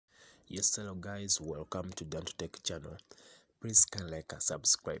Yes, hello guys, welcome to Danto Tech channel. Please can like and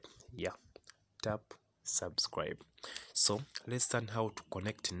subscribe. Yeah, tap subscribe. So let's learn how to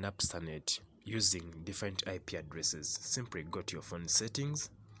connect Napsternet using different IP addresses. Simply go to your phone settings,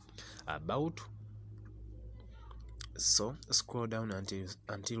 about. So scroll down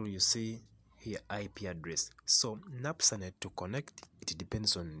until you see here IP address. So Napsternet, to connect, it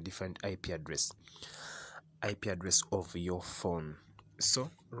depends on different IP address of your phone.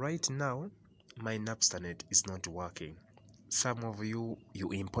 So right now my Napsternet is not working. Some of you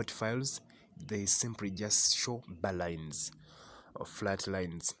import files, they simply just show bar lines or flat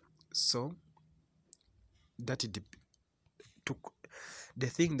lines. So that took the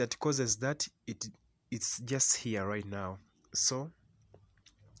thing that causes that, it's just here right now. So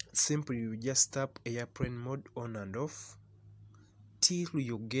simply you just tap airplane mode on and off till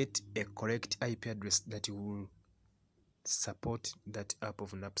you get a correct IP address that will support that app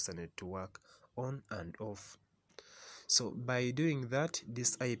of Napsternet to work on and off. So by doing that,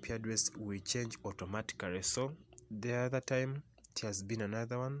 this IP address will change automatically. So the other time it has been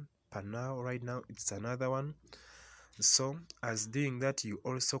another one, but now right now it's another one. So as doing that, you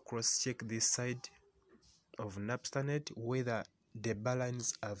also cross check this side of Napsternet whether the bar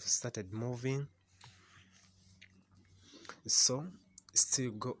lines have started moving. So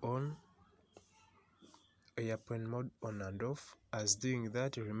still go on airplane mode on and off. As doing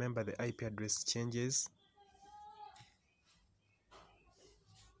that, remember the IP address changes.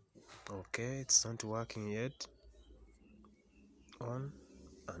 Okay, it's not working yet. On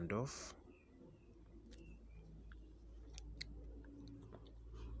and off.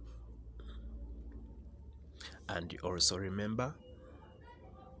 And also remember,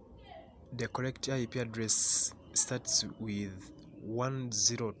 the correct IP address starts with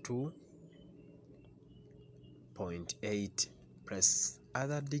 102.8 plus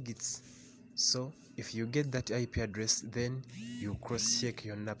other digits. So if you get that IP address, then you cross check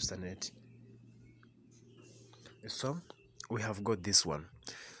your Napsternet. So we have got this one,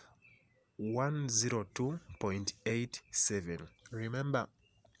 102.87. remember,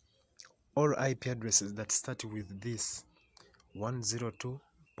 all IP addresses that start with this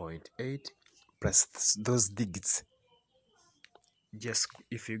 102.8 plus those digits, just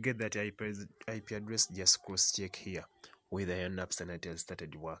if you get that IP address, just cross check here whether your Napsternet has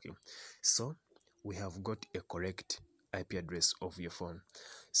started working. So we have got a correct IP address of your phone.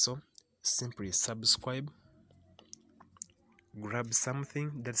 So simply subscribe, grab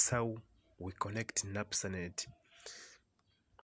something. That's how we connect Napsternet